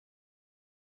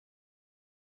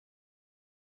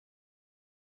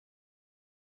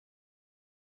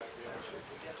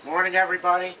Morning,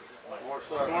 everybody.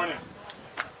 Good morning.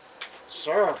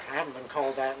 Sir, I haven't been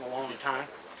called that in a long time.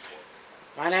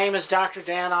 My name is Dr.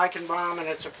 Dan Eichenbaum, and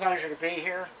it's a pleasure to be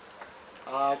here.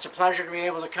 It's a pleasure to be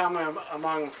able to come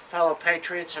among fellow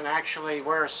patriots and actually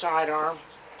wear a sidearm.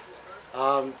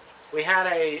 We had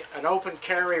an open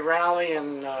carry rally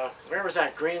in, where was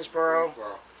that, Greensboro?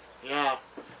 Yeah.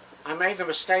 I made the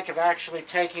mistake of actually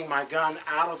taking my gun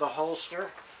out of the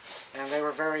holster, and they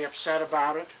were very upset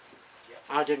about it.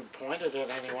 I didn't point it at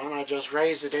anyone, I just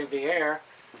raised it in the air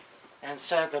and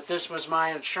said that this was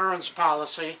my insurance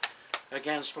policy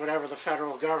against whatever the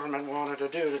federal government wanted to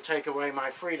do to take away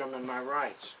my freedom and my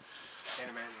rights.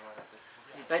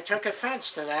 They took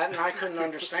offense to that, and I couldn't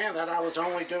understand that. I was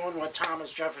only doing what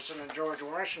Thomas Jefferson and George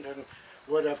Washington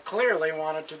would have clearly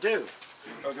wanted to do.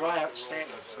 Oh, do I have to stand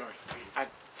up? Sorry.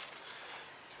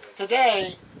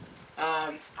 Today,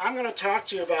 I'm going to talk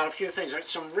to you about a few things.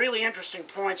 Some really interesting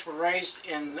points were raised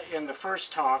in the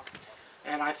first talk,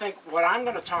 and I think what I'm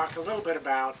going to talk a little bit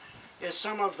about is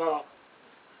some of the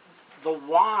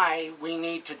why we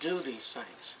need to do these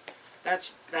things.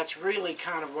 That's really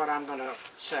kind of what I'm going to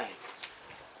say.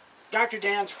 Dr.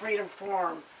 Dan's Freedom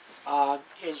Forum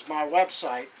is my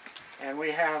website, and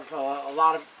we have a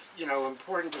lot of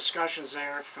important discussions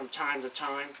there from time to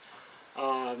time.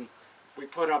 We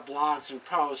put up blogs and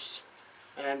posts,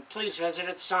 and please visit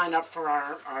it. Sign up for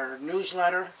our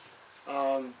newsletter.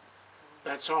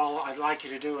 That's all I'd like you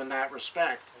to do in that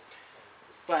respect.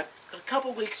 But a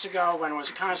couple weeks ago, when it was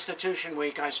Constitution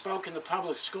Week, I spoke in the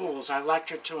public schools. I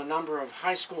lectured to a number of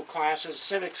high school classes,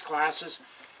 civics classes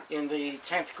in the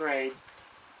 10th grade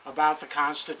about the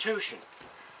Constitution.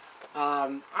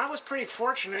 I was pretty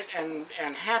fortunate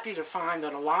and happy to find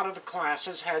that a lot of the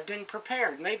classes had been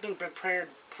prepared, and they've been prepared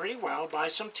pretty well by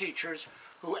some teachers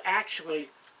who actually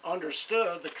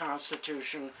understood the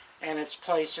Constitution and its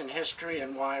place in history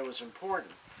and why it was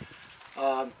important.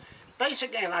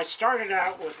 Basically, and I started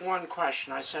out with one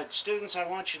question. I said, students, I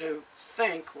want you to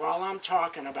think while I'm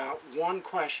talking about one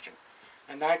question,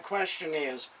 and that question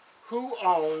is, who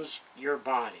owns your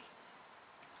body?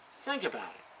 Think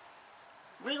about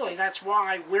it. Really, that's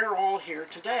why we're all here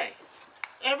today.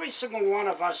 Every single one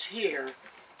of us here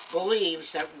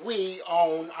believes that we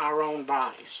own our own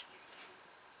bodies.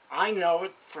 I know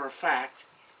it for a fact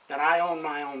that I own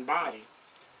my own body,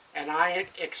 and I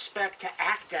expect to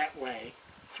act that way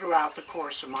throughout the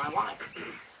course of my life.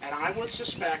 And I would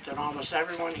suspect that almost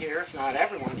everyone here, if not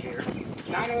everyone here,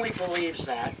 not only believes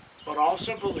that, but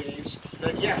also believes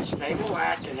that yes, they will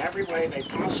act in every way they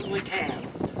possibly can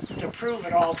to prove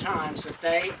at all times that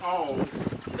they own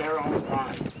their own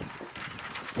body.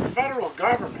 The federal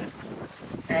government,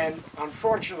 and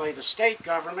unfortunately the state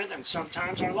government and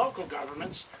sometimes our local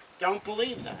governments, don't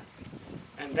believe that.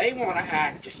 And they want to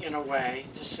act in a way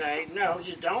to say, no,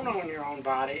 you don't own your own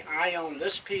body. I own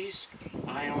this piece,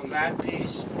 I own that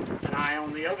piece, and I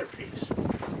own the other piece.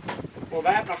 Well,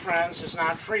 that, my friends, is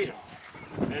not freedom,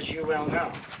 as you well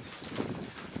know.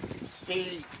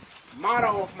 The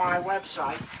motto of my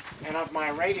website, and of my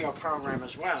radio program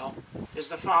as well, is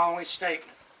the following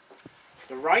statement.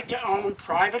 The right to own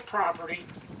private property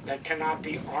that cannot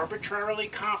be arbitrarily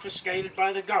confiscated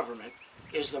by the government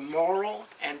is the moral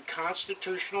and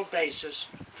constitutional basis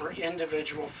for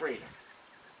individual freedom.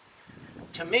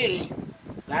 To me,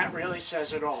 that really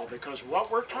says it all, because what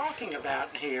we're talking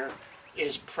about here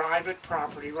is private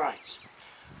property rights.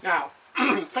 Now,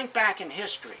 think back in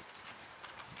history.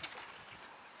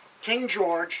 King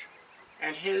George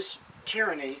and his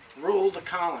tyranny ruled the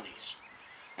colonies.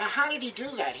 Now, how did he do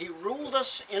that? He ruled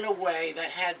us in a way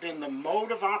that had been the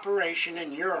mode of operation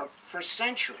in Europe for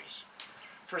centuries.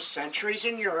 For centuries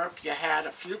in Europe, you had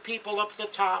a few people up at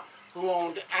the top who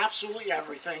owned absolutely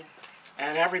everything,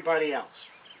 and everybody else.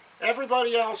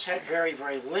 Everybody else had very,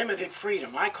 very limited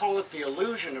freedom. I call it the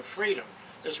illusion of freedom.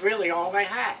 Is really all they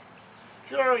had.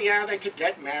 Sure, yeah, they could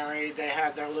get married, they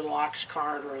had their little ox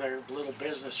cart or their little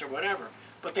business or whatever,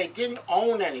 but they didn't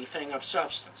own anything of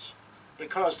substance,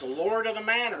 because the lord of the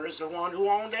manor is the one who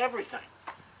owned everything.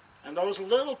 And those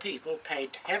little people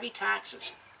paid heavy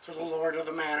taxes to the lord of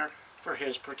the manor for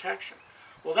his protection.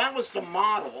 Well, that was the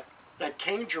model that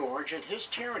King George and his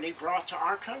tyranny brought to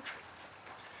our country.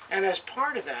 And as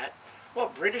part of that,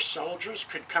 well, British soldiers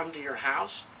could come to your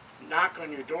house, knock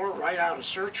on your door, write out a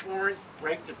search warrant,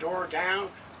 break the door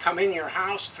down, come in your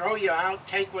house, throw you out,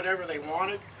 take whatever they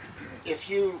wanted. If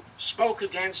you spoke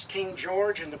against King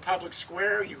George in the public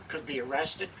square, you could be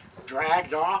arrested,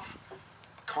 dragged off,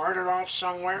 carted off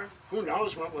somewhere. Who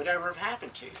knows what would ever have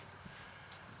happened to you.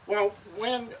 Well,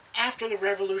 after the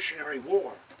Revolutionary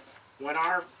War, when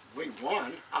we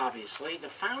won, obviously, the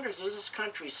founders of this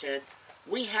country said,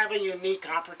 We have a unique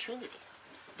opportunity.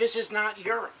 This is not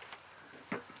Europe.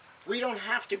 We don't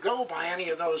have to go by any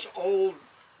of those old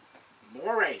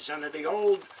mores, under the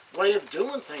old way of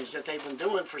doing things that they've been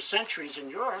doing for centuries in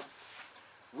Europe.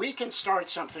 We can start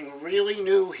something really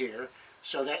new here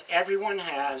so that everyone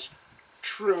has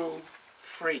true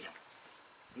freedom.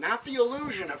 Not the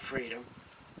illusion of freedom,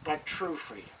 but true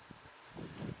freedom.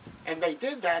 And they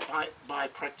did that by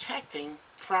protecting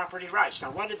property rights.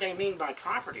 Now, what did they mean by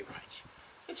property rights?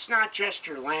 It's not just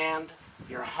your land,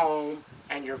 your home,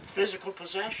 and your physical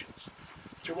possessions.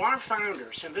 To our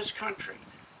founders in this country,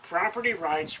 property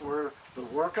rights were the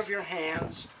work of your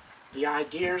hands, the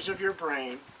ideas of your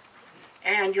brain,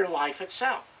 and your life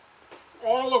itself.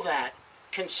 All of that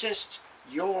consists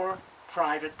your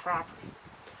private property.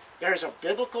 There's a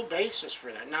biblical basis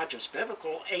for that, not just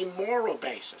biblical, a moral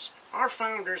basis. Our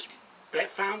founders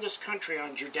found this country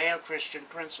on Judeo-Christian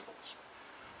principles.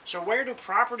 So where do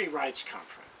property rights come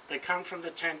from? They come from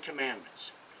the Ten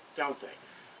Commandments, don't they?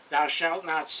 Thou shalt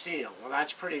not steal. Well,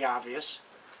 that's pretty obvious.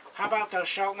 How about thou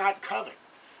shalt not covet?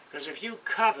 Because if you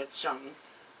covet something,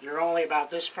 you're only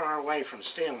about this far away from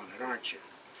stealing it, aren't you?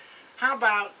 How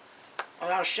about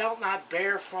thou shalt not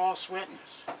bear false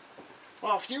witness?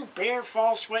 Well, if you bear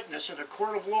false witness in a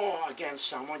court of law against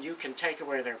someone, you can take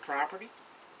away their property,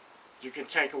 you can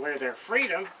take away their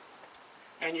freedom,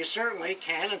 and you certainly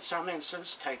can, in some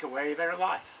instances, take away their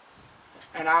life.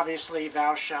 And obviously,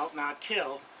 thou shalt not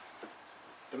kill,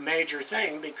 the major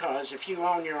thing, because if you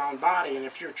own your own body and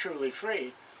if you're truly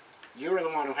free, you're the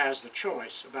one who has the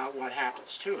choice about what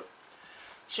happens to it.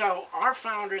 So our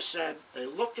founders said, they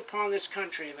looked upon this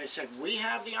country and they said, we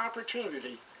have the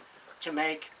opportunity to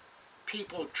make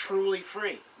people truly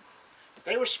free.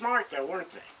 They were smart though,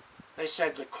 weren't they? They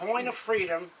said the coin of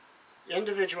freedom,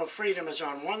 individual freedom, is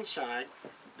on one side.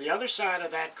 The other side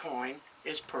of that coin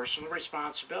is personal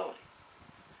responsibility.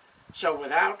 So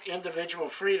without individual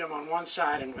freedom on one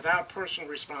side and without personal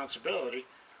responsibility,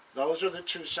 those are the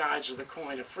two sides of the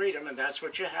coin of freedom, and that's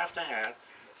what you have to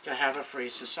have a free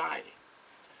society.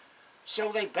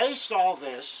 So they based all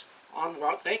this on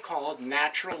what they called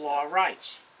natural law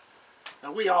rights.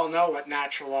 Now we all know what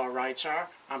natural law rights are.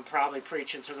 I'm probably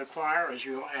preaching to the choir, as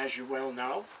you well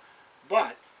know.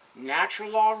 But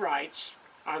natural law rights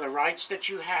are the rights that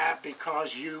you have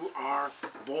because you are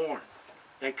born.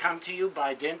 They come to you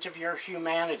by dint of your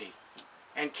humanity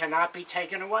and cannot be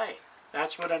taken away.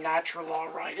 That's what a natural law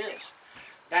right is.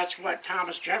 That's what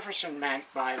Thomas Jefferson meant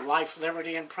by life,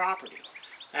 liberty, and property.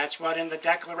 That's what in the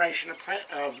Declaration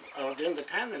of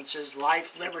Independence is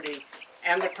life, liberty,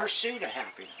 and the pursuit of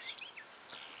happiness.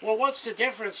 Well, what's the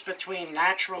difference between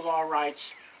natural law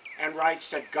rights and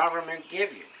rights that government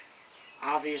give you?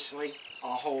 Obviously,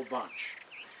 a whole bunch.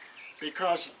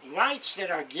 Because rights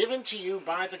that are given to you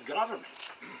by the government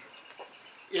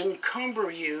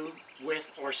encumber you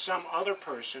with, or some other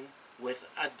person, with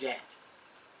a debt.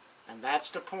 And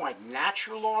that's the point.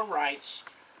 Natural law rights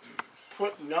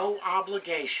put no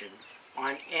obligation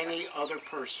on any other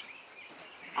person.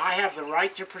 I have the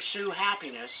right to pursue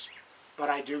happiness, but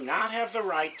I do not have the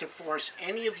right to force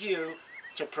any of you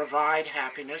to provide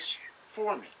happiness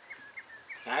for me.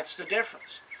 That's the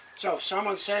difference. So if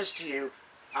someone says to you,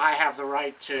 I have the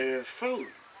right to food,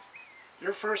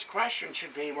 your first question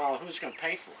should be, well, who's going to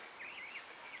pay for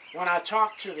it? When I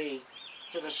talked to the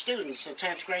students, the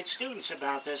 10th grade students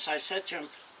about this, I said to them,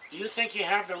 do you think you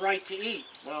have the right to eat?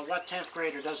 Well, what 10th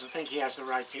grader doesn't think he has the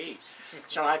right to eat?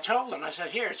 So I told them, I said,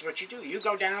 here's what you do. You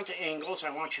go down to Ingles, I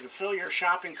want you to fill your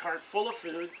shopping cart full of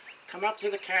food, come up to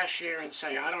the cashier and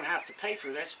say, I don't have to pay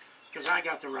for this because I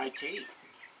got the right to eat.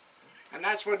 And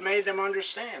that's what made them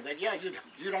understand that, yeah,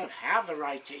 you don't have the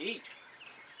right to eat.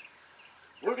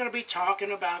 We're going to be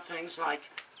talking about things like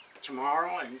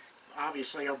tomorrow, and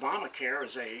obviously Obamacare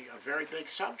is a very big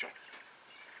subject.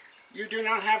 You do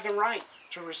not have the right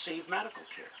to receive medical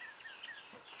care.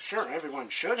 Sure, everyone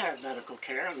should have medical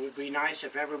care, and it would be nice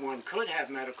if everyone could have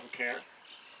medical care,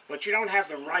 but you don't have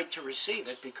the right to receive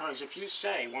it, because if you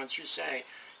say, once you say,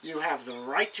 you have the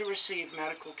right to receive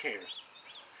medical care,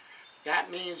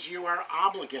 that means you are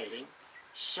obligating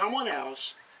someone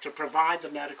else to provide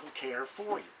the medical care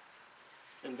for you.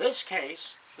 In this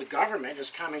case, the government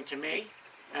is coming to me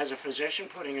as a physician,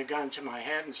 putting a gun to my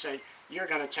head and saying, you're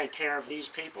going to take care of these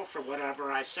people for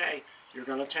whatever I say you're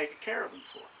going to take care of them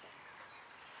for.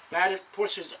 That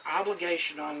puts an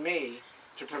obligation on me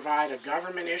to provide a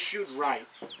government-issued right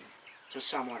to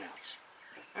someone else.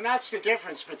 And that's the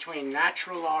difference between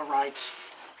natural law rights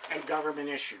and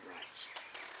government-issued rights.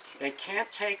 They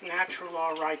can't take natural law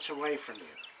rights away from you.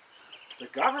 The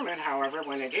government, however,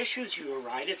 when it issues you a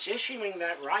right, it's issuing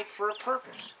that right for a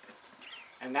purpose.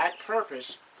 And that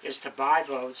purpose is to buy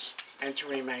votes and to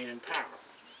remain in power.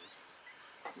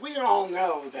 We all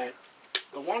know that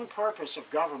the one purpose of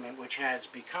government, which has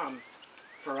become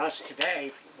for us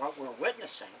today what we're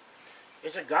witnessing,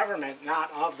 is a government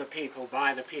not of the people,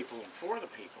 by the people, and for the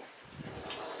people,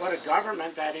 but a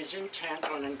government that is intent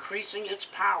on increasing its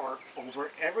power over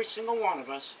every single one of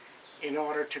us in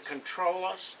order to control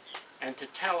us and to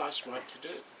tell us what to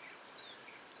do.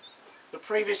 The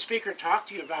previous speaker talked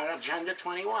to you about Agenda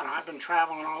 21. I've been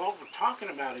traveling all over talking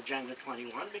about Agenda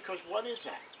 21 because what is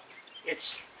that?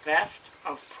 It's theft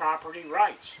of property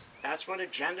rights. That's what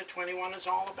Agenda 21 is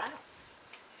all about.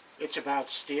 It's about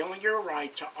stealing your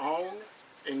right to own,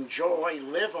 enjoy,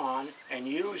 live on, and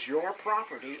use your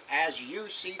property as you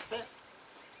see fit.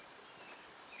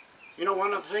 You know,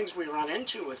 one of the things we run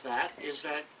into with that is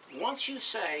that once you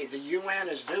say the UN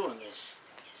is doing this,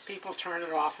 people turn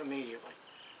it off immediately.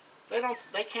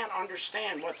 They can't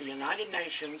understand what the United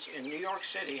Nations in New York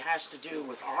City has to do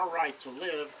with our right to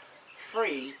live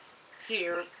free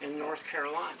here in North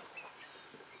Carolina.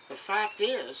 The fact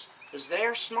is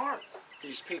they're smart,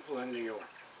 these people in New York.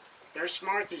 They're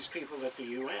smart, these people at the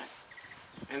UN.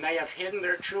 And they have hidden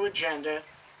their true agenda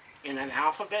in an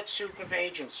alphabet soup of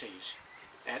agencies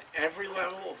at every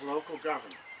level of local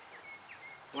government.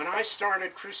 When I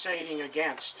started crusading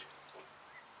against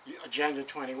Agenda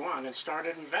 21 and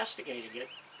started investigating it,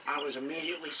 I was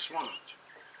immediately swamped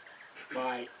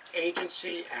by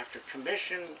agency after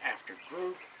commission after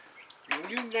group.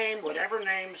 You name whatever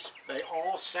names, they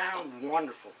all sound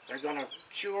wonderful. They're going to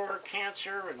cure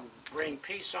cancer and bring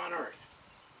peace on earth.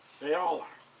 They all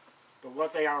are. But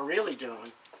what they are really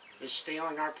doing is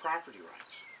stealing our property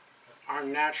rights. Our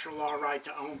natural law right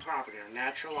to own property, our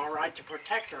natural law right to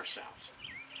protect ourselves.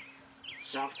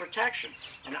 Self-protection,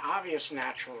 an obvious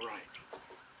natural right.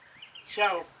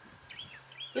 So,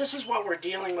 this is what we're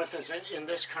dealing with in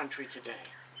this country today.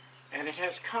 And it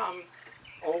has come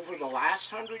over the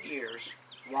last 100 years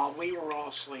while we were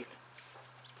all sleeping.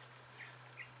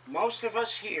 Most of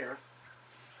us here,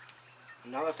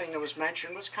 another thing that was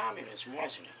mentioned was communism,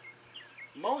 wasn't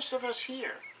it? Most of us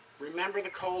here remember the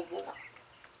Cold War.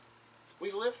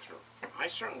 We lived through it. I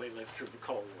certainly lived through the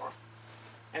Cold War.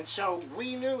 And so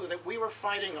we knew that we were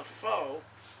fighting a foe,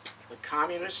 the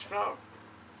communist foe.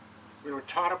 We were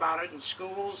taught about it in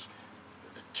schools.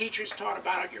 The teachers taught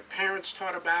about it. Your parents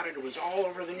taught about it. It was all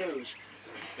over the news.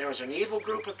 There was an evil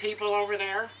group of people over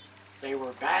there. They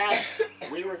were bad.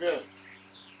 We were good.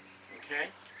 Okay?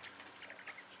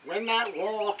 When that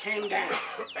wall came down,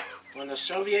 when the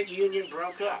Soviet Union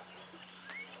broke up,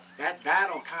 that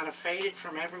battle kind of faded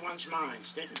from everyone's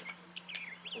minds, didn't it?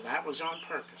 Well, that was on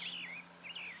purpose.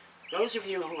 Those of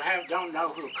you who don't know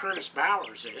who Curtis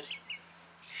Bowers is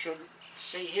should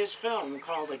see his film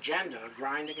called Agenda,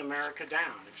 Grinding America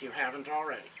Down, if you haven't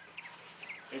already.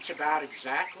 It's about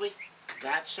exactly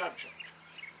that subject.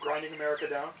 Grinding America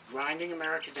Down? Grinding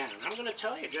America Down. I'm going to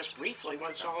tell you just briefly what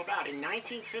it's all about. In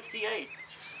 1958,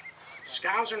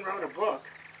 Skousen wrote a book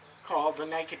called The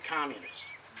Naked Communist.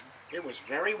 It was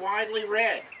very widely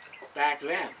read back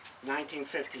then,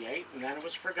 1958, and then it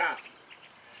was forgotten.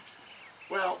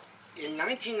 Well, in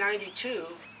 1992,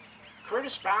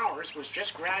 Curtis Bowers was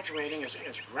just graduating as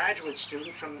a graduate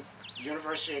student from the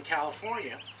University of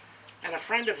California, and a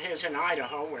friend of his in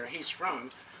Idaho, where he's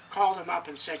from, called him up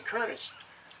and said, "Curtis,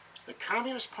 the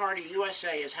Communist Party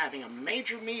USA is having a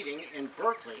major meeting in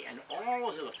Berkeley, and all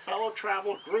of the fellow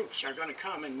travel groups are going to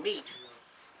come and meet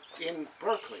in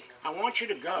Berkeley. I want you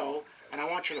to go, and I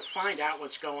want you to find out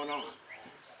what's going on.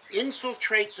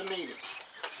 Infiltrate the meeting."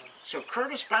 So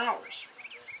Curtis Bowers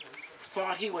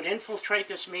thought he would infiltrate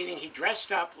this meeting. He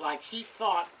dressed up like he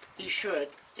thought he should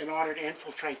in order to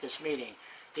infiltrate this meeting.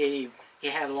 He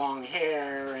had long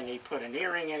hair, and he put an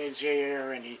earring in his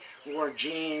ear, and he wore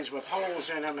jeans with holes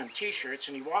in them and t-shirts,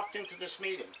 and he walked into this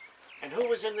meeting. And who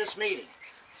was in this meeting?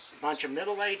 A bunch of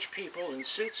middle-aged people in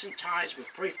suits and ties with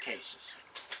briefcases.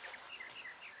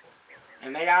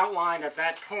 And they outlined at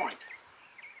that point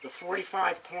the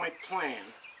 45-point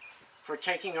plan for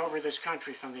taking over this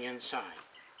country from the inside.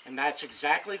 And that's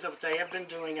exactly what they have been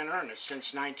doing in earnest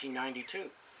since 1992.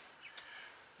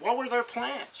 What were their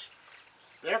plans?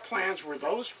 Their plans were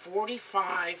those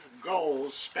 45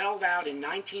 goals spelled out in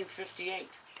 1958.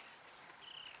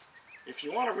 If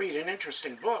you want to read an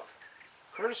interesting book,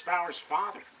 Curtis Bowers'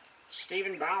 father,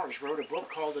 Stephen Bowers, wrote a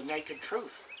book called The Naked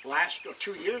Truth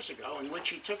 2 years ago, in which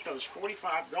he took those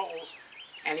 45 goals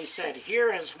and he said,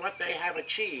 here is what they have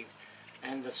achieved.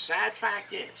 And the sad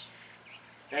fact is,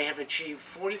 they have achieved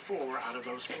 44 out of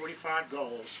those 45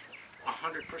 goals,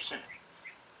 100%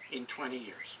 in 20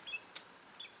 years.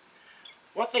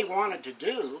 What they wanted to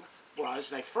do was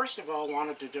they first of all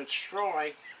wanted to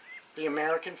destroy the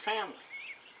American family,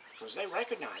 because they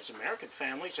recognize American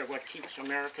families are what keeps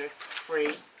America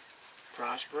free,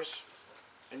 prosperous,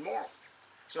 and moral.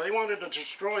 So they wanted to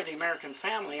destroy the American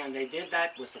family, and they did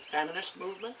that with the feminist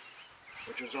movement,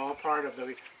 which was all part of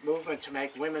the movement to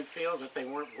make women feel that they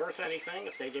weren't worth anything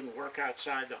if they didn't work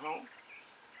outside the home.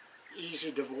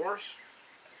 Easy divorce.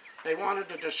 They wanted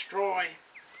to destroy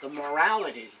the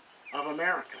morality of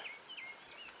America.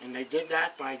 And they did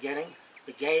that by getting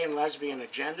the gay and lesbian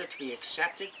agenda to be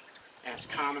accepted as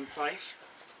commonplace.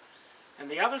 And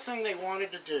the other thing they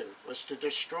wanted to do was to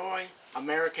destroy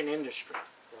American industry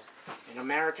and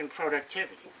American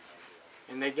productivity.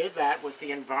 And they did that with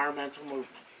the environmental movement.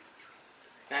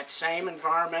 That same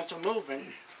environmental movement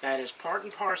that is part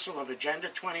and parcel of Agenda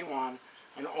 21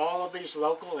 and all of these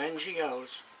local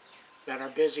NGOs that are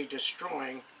busy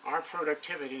destroying our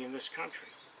productivity in this country.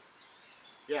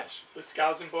 Yes? The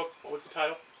Skousen book, what was the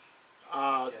title?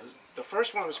 The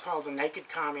first one was called The Naked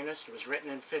Communist. It was written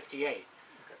in '58. Okay.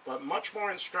 But much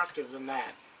more instructive than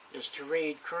that is to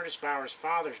read Curtis Bauer's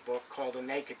father's book called The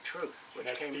Naked Truth. Which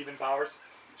that's Stephen Bowers?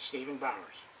 Stephen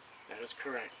Bowers. That is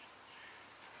correct.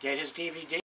 Get his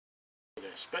DVD.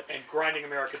 But and Grinding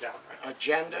America Down, right?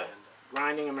 Agenda,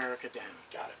 Grinding America Down.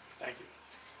 Got it. Thank you.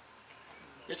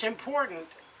 It's important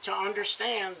to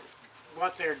understand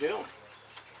what they're doing.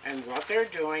 And what they're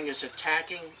doing is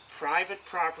attacking private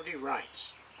property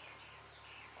rights.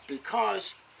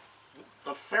 Because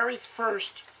the very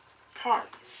first part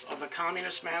of the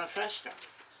Communist Manifesto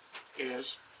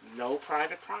is no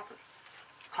private property.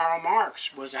 Karl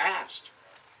Marx was asked,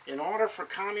 in order for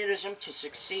communism to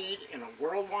succeed in a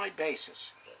worldwide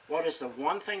basis, what is the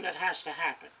one thing that has to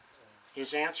happen?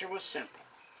 His answer was simple.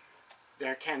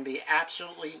 There can be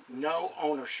absolutely no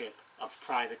ownership of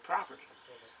private property.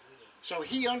 So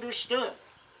he understood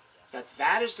that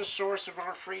that is the source of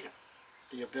our freedom,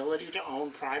 the ability to own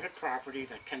private property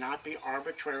that cannot be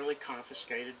arbitrarily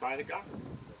confiscated by the government.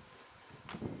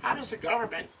 How does the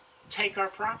government take our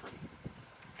property?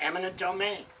 Eminent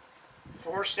domain,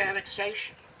 forced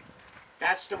annexation.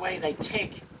 That's the way they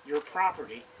take your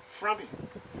property from you.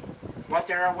 But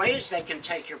there are ways they can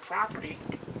take your property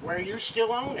where you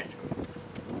still own it.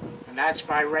 And that's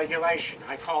by regulation.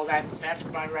 I call that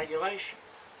theft by regulation.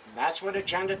 And that's what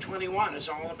Agenda 21 is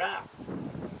all about.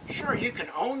 Sure, you can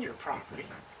own your property,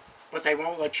 but they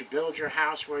won't let you build your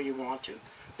house where you want to.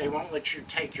 They won't let you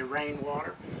take your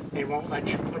rainwater. They won't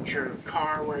let you put your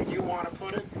car where you want to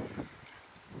put it.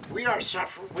 We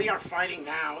are fighting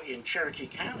now in Cherokee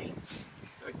County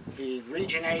the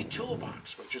Region A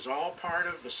Toolbox, which is all part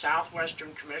of the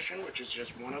Southwestern Commission, which is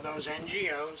just one of those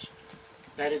NGOs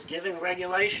that is giving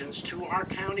regulations to our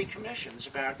county commissions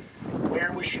about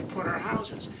where we should put our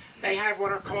houses. They have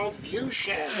what are called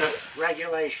viewshed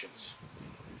regulations.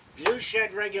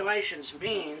 Viewshed regulations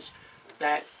means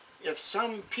that if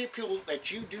some people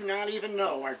that you do not even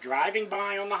know are driving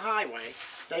by on the highway,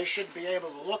 they should be able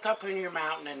to look up in your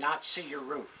mountain and not see your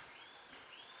roof.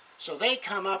 So they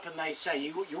come up and they say,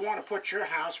 you want to put your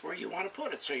house where you want to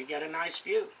put it so you get a nice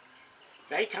view.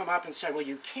 They come up and say, well,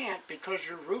 you can't because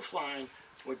your roof line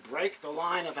would break the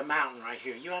line of the mountain right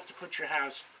here. You have to put your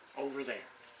house over there.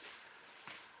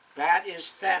 That is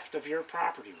theft of your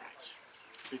property rights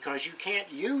because you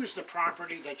can't use the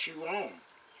property that you own.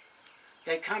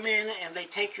 They come in and they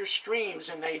take your streams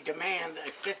and they demand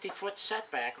a 50-foot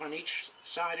setback on each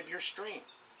side of your stream.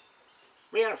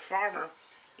 We had a farmer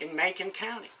in Macon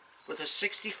County with a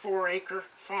 64-acre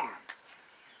farm.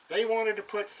 They wanted to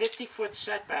put 50-foot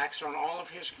setbacks on all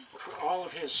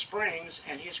of his springs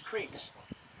and his creeks.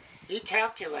 He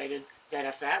calculated that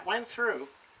if that went through,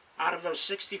 out of those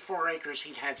 64 acres,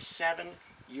 he'd had 7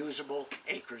 usable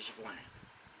acres of land.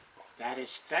 That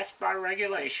is theft by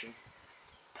regulation,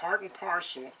 part and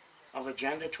parcel of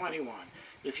Agenda 21.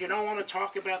 If you don't want to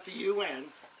talk about the UN,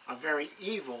 a very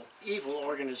evil, evil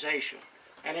organization,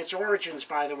 and its origins,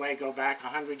 by the way, go back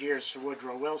 100 years to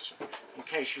Woodrow Wilson, in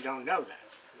case you don't know that.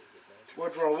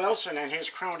 Woodrow Wilson and his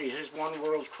cronies, his one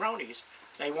world cronies,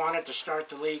 they wanted to start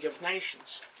the League of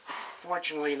Nations.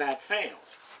 Fortunately, that failed.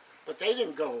 But they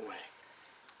didn't go away.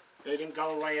 They didn't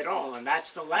go away at all, and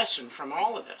that's the lesson from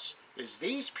all of this, is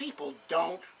these people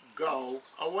don't go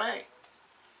away.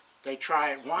 They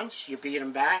try it once, you beat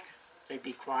them back, they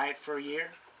be quiet for a year,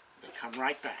 they come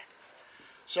right back.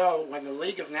 So when the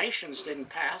League of Nations didn't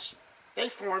pass, they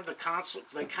formed the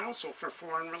Council for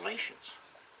Foreign Relations,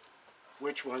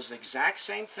 which was the exact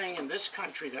same thing in this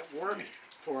country that worked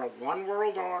for a one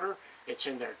world order. It's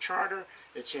in their charter,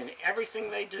 it's in everything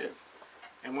they do.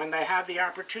 And when they had the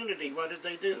opportunity, what did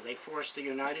they do? They forced the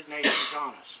United Nations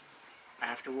on us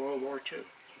after World War II.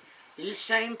 these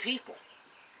same people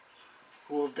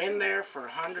who have been there for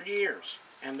 100 years,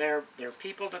 and they're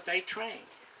people that they train,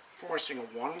 forcing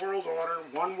a one world order,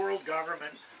 one world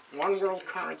government, one world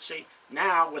currency,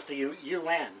 now with the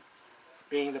UN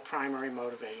being the primary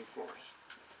motivating force.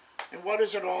 And what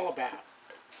is it all about?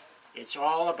 It's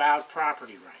all about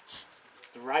property rights.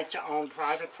 The right to own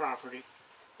private property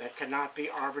that cannot be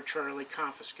arbitrarily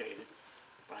confiscated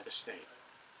by the state.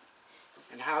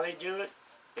 And how they do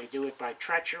it by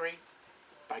treachery,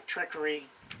 by trickery,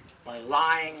 by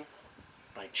lying,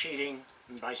 by cheating,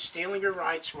 and by stealing your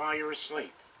rights while you're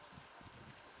asleep.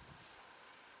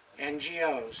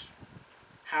 NGOs,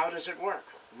 how does it work?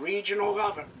 Regional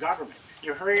government.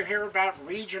 You hear about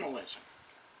regionalism.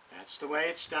 That's the way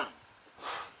it's done.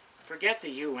 Forget the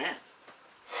UN.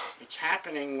 It's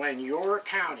happening when your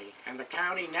county and the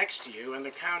county next to you and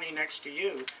the county next to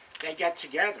you, they get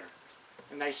together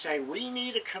and they say, we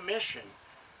need a commission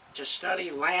to study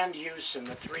land use in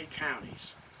the 3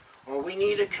 counties. Or we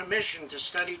need a commission to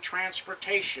study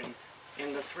transportation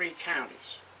in the 3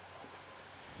 counties.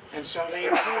 And so they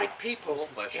appoint people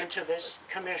into this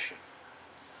commission.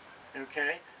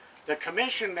 Okay? The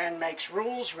commission then makes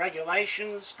rules,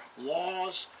 regulations,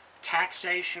 laws,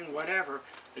 taxation, whatever.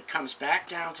 It comes back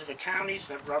down to the counties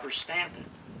that rubber stamp it.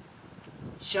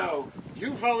 So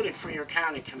you voted for your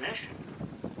county commission,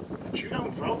 but you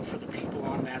don't vote for the people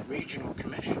on that regional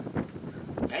commission.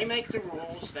 They make the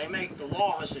rules, they make the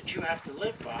laws that you have to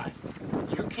live by.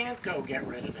 You can't go get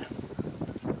rid of them.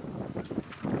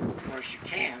 Of course you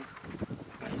can,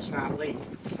 but it's not legal.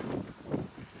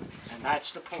 And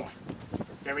that's the point.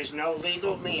 There is no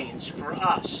legal means for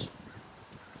us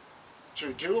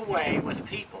to do away with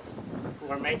people who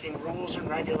are making rules and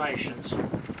regulations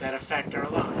that affect our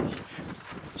lives.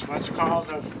 It's what's called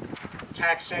of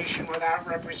taxation without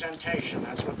representation.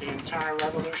 That's what the entire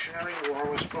Revolutionary War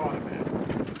was fought about.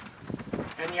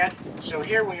 And yet, so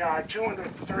here we are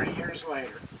 230 years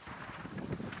later,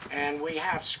 and we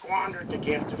have squandered the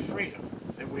gift of freedom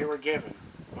that we were given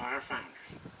by our founders.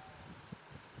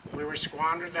 We were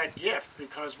squandered that gift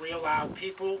because we allowed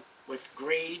people with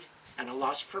greed and a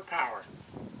lust for power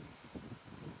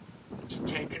to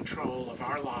take control of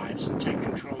our lives and take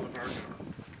control of our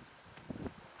government.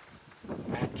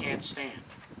 That can't stand.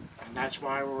 And that's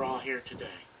why we're all here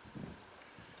today.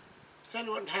 Does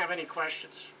anyone have any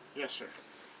questions? Yes, sir.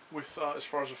 With as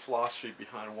far as the philosophy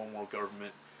behind a one world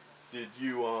government,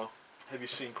 have you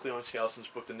seen Cleon Skousen's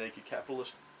book, The Naked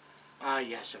Capitalist?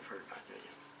 Yes, I've heard about that.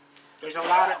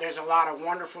 There's a lot of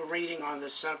wonderful reading on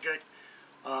this subject.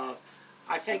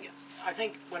 I think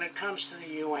when it comes to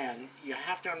the UN, you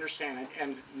have to understand it.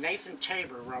 And Nathan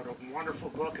Tabor wrote a wonderful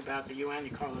book about the UN. He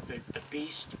called it the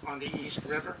Beast on the East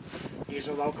River. He's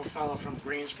a local fellow from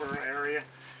Greensboro area.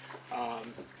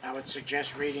 I would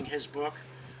suggest reading his book.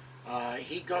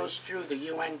 He goes through the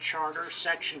UN Charter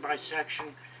section by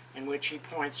section, in which he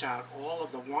points out all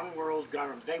of the one world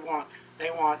government. They want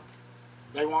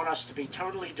us to be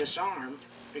totally disarmed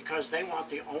because they want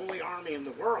the only army in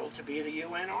the world to be the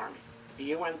UN Army, the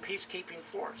UN peacekeeping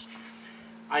force.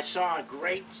 I saw a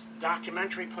great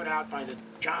documentary put out by the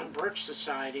John Birch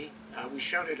Society. We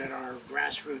showed it at our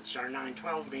grassroots, our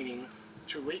 9/12 meeting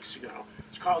 2 weeks ago.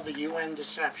 It's called The UN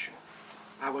Deception.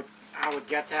 I would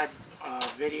get that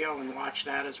video and watch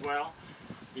that as well.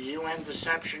 The UN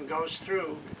Deception goes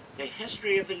through the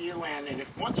history of the UN, and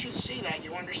once you see that,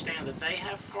 you understand that they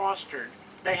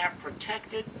have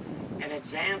protected and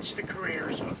advanced the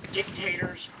careers of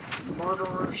dictators,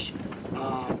 murderers,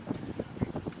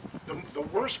 the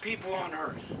worst people on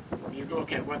earth. You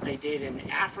look at what they did in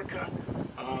Africa.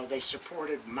 They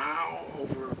supported Mao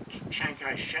over Chiang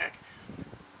Kai-shek.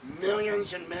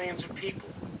 Millions and millions of people,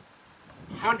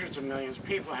 hundreds of millions of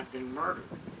people have been murdered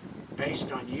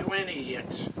based on UN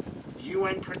edicts,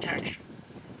 UN protection.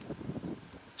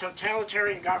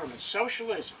 Totalitarian government,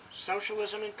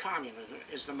 socialism and communism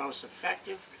is the most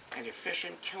effective and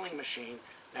efficient killing machine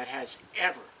that has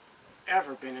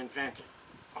ever been invented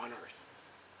on Earth.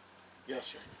 Yes,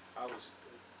 sir. I was,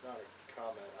 not a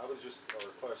comment, or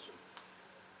a question.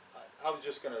 I was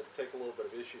just going to take a little bit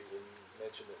of issue when you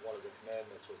mentioned that one of the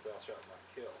commandments was thou shalt not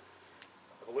kill.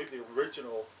 I believe the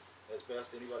original, as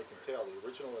best anybody can tell, the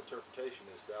original interpretation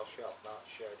is thou shalt not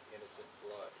shed innocent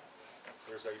blood.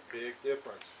 There's a big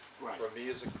difference for me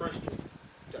as a Christian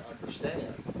to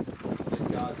understand that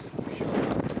God said you shall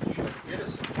not shed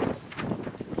innocent blood,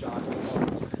 which I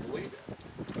wholeheartedly believe in.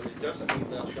 But it doesn't mean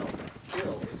thou shalt not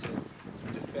kill. It's a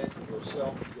defend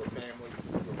yourself, your family,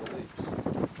 your beliefs.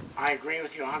 I agree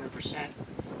with you 100%,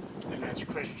 and as a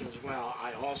Christian as well,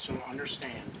 I also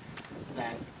understand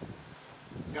that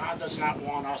God does not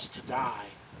want us to die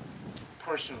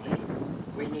personally,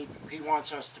 he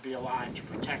wants us to be alive to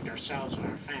protect ourselves and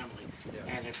our family.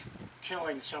 Yeah. And if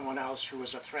killing someone else who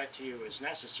is a threat to you is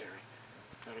necessary,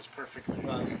 that is perfectly.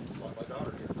 Well, it's like my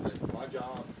daughter here. That my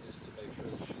job is to make sure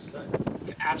that she's safe.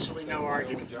 Absolutely no That's my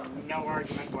argument, only job. no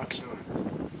argument whatsoever.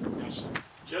 Yes.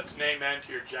 Just an amen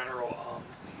to your general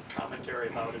commentary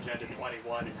about Agenda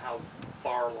 21 and how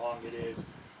far along it is.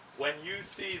 When you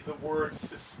see the word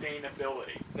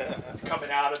sustainability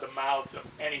coming out of the mouths of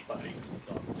anybody,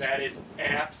 that is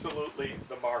absolutely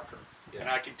the marker. And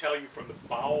I can tell you from the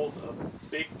bowels of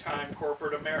big-time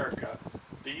corporate America,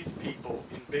 these people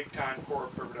in big-time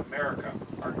corporate America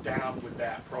are down with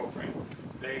that program.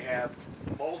 They have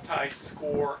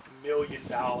multi-score $million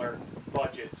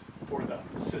budgets for the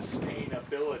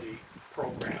sustainability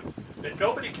programs that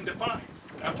nobody can define.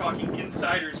 And I'm talking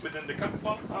insiders within the company.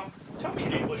 Well, tell me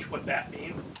in English what that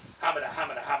means. Hamada,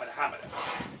 hamada, hamada, hamada.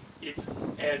 It's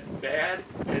as bad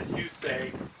as you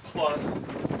say, plus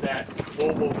that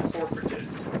global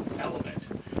corporatist element.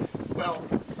 Well,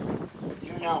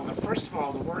 you know, first of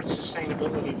all, the word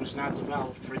sustainability was not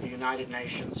developed for the United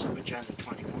Nations of Agenda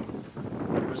 21.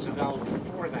 It was developed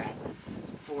for that,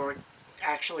 for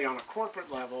actually on a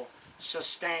corporate level,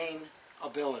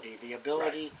 sustainability. The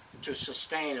ability to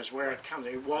sustain is where it comes.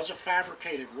 It was a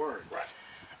fabricated word. Right.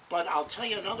 But I'll tell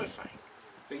you another thing.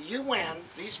 The UN,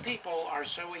 these people are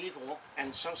so evil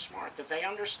and so smart that they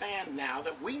understand now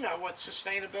that we know what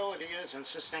sustainability is and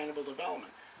sustainable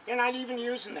development. They're not even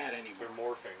using that anymore. They're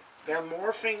morphing. They're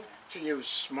morphing to use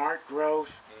smart growth.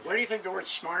 Where do you think the word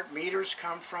smart meters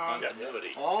come from?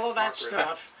 Continuity. All of that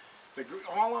Smart stuff,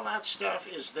 all of that stuff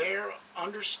is their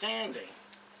understanding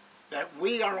that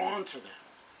we are on to them.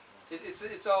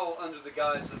 It's all under the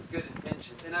guise of good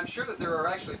intentions, and I'm sure that there are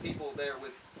actually people there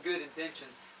with good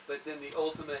intentions, but then the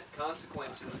ultimate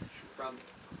consequences from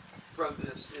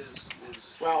this is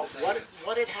Well,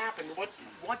 what had happened,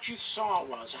 what you saw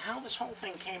was how this whole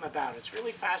thing came about. It's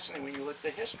really fascinating when you look at the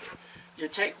history. You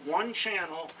take one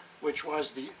channel, which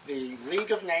was the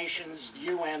League of Nations,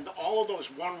 the UN, all of those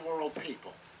one world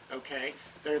people, okay?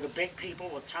 They're the big people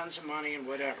with tons of money and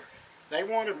whatever. They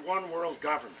wanted one world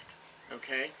government,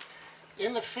 okay?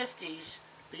 In the 50s,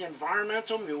 the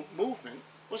environmental movement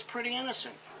was pretty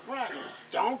innocent. Well,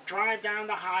 don't drive down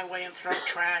the highway and throw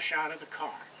trash out of the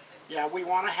car. Yeah, we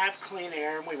want to have clean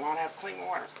air and we want to have clean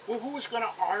water. Well, who's going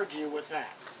to argue with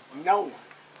that? No one.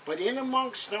 But in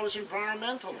amongst those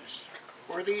environmentalists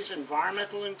were these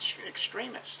environmental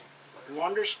extremists who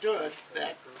understood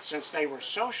that since they were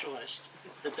socialists,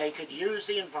 that they could use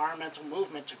the environmental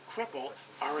movement to cripple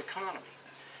our economy.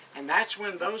 And that's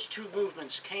when those two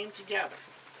movements came together.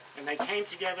 And they came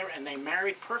together and they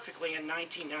married perfectly in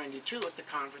 1992 at the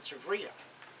Conference of Rio.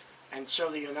 And so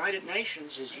the United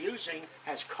Nations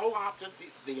has co-opted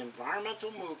the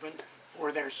environmental movement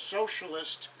for their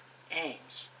socialist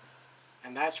aims.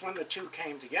 And that's when the two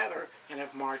came together and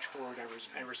have marched forward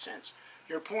ever since.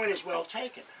 Your point is well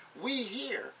taken. We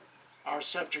here are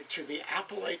subject to the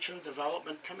Appalachian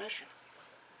Development Commission.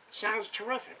 Sounds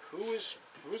terrific. Who's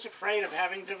afraid of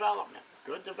having development?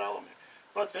 Good development.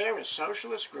 But they're a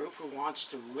socialist group who wants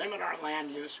to limit our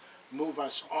land use, move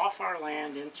us off our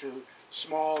land into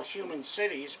small human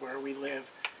cities where we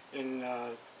live in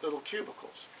little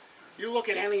cubicles. You look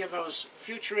at any of those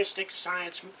futuristic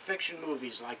science fiction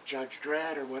movies like Judge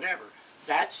Dredd or whatever,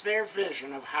 that's their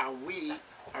vision of how we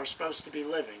are supposed to be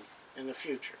living in the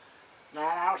future.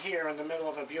 Not out here in the middle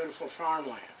of a beautiful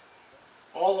farmland.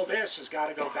 All of this has got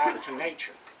to go back to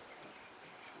nature.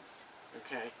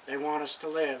 Okay? They want us to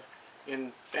live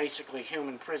in basically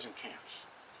human prison camps.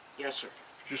 Yes, sir.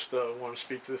 Just want to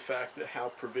speak to the fact that how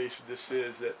pervasive this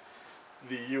is, that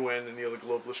the UN and the other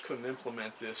globalists couldn't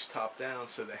implement this top-down,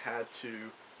 so they had to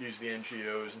use the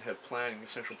NGOs and have planning, the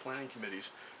central planning committees,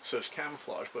 so it's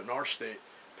camouflage. But in our state,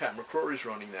 Pat McCrory's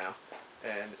running now,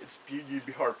 and you'd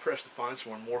be hard-pressed to find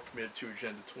someone more committed to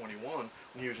Agenda 21.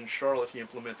 When he was in Charlotte, he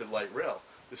implemented light rail.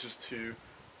 This is to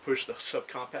push the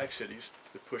subcompact cities.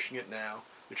 They're pushing it now.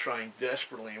 They're trying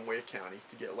desperately in Wake County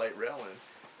to get light rail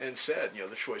in, and said,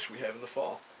 the choice we have in the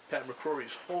fall. Pat McCrory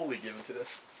is wholly given to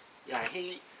this. Yeah,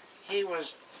 he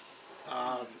was,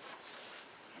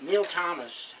 Neil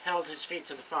Thomas held his feet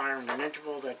to the fire in an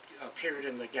interval that appeared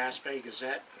in the Gaspé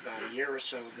Gazette about a year or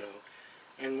so ago,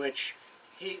 in which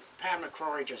Pat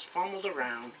McCrory just fumbled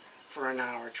around for an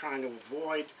hour trying to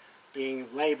avoid being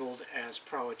labeled as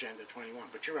pro-Agenda 21.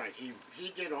 But you're right, he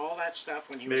did all that stuff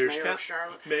when he was mayor of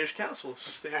Charlotte. Mayor's council.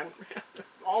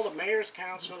 All the mayor's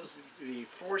councils, the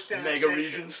forced annexation. Mega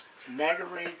regions. Mega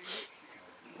regions.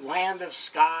 Land of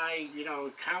Sky,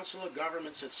 council of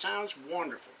governments. It sounds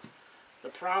wonderful. The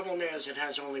problem is it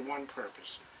has only one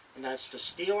purpose. and that's to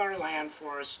steal our land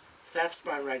for us, theft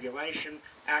by regulation,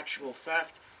 actual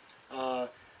theft. I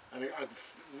mean, a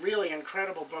really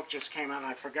incredible book just came out,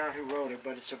 and I forgot who wrote it,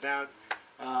 but it's about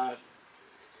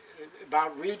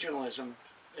regionalism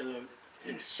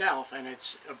itself, and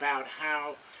it's about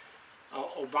how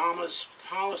Obama's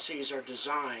policies are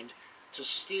designed to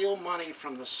steal money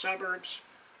from the suburbs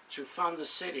to fund the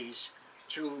cities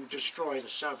to destroy the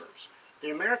suburbs.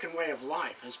 The American way of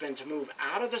life has been to move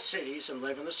out of the cities and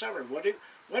live in the suburbs.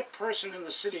 What person in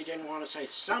the city didn't want to say,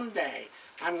 someday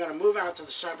I'm going to move out to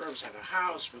the suburbs, have a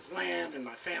house with land, and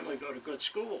my family go to good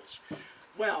schools?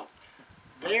 Well,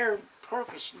 their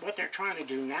purpose, what they're trying to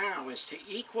do now is to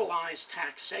equalize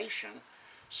taxation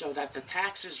so that the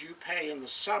taxes you pay in the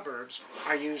suburbs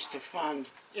are used to fund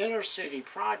inner city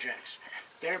projects,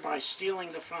 thereby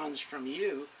stealing the funds from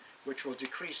you, which will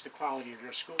decrease the quality of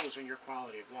your schools and your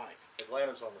quality of life.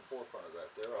 Atlanta's on the forefront of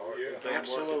that.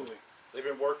 Absolutely. They've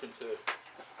been working to,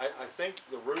 I think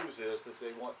the ruse is that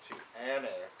they want to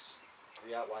annex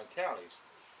the outlying counties,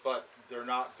 but they're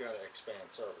not going to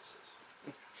expand services.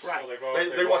 Right.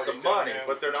 They want the money,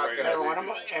 but they're not going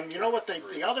to. And you know what?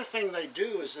 The other thing they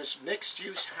do is this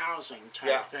mixed-use housing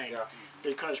type thing. Yeah.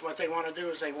 Because what they want to do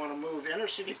is they want to move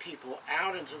inner-city people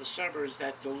out into the suburbs.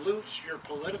 That dilutes your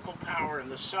political power in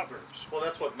the suburbs. Well,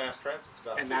 that's what mass transit's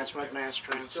about. And that's what mass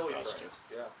transit does too.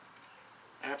 Yeah.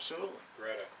 Absolutely.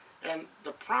 Greta. And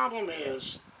the problem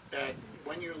is that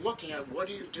when you're looking at what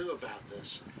do you do about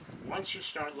this, once you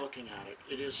start looking at it,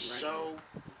 it is so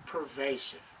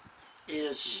pervasive. It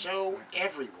is so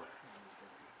everywhere.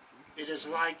 It is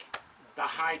like the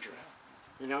Hydra.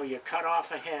 You know, you cut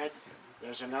off a head,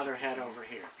 there's another head over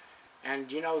here.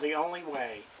 And you know, the only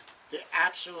way, the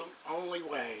absolute only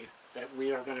way that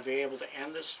we are going to be able to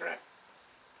end this threat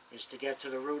is to get to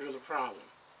the root of the problem,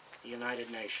 the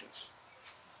United Nations.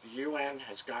 The UN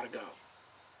has got to go.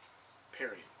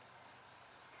 Period.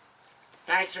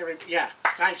 Thanks,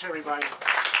 everybody.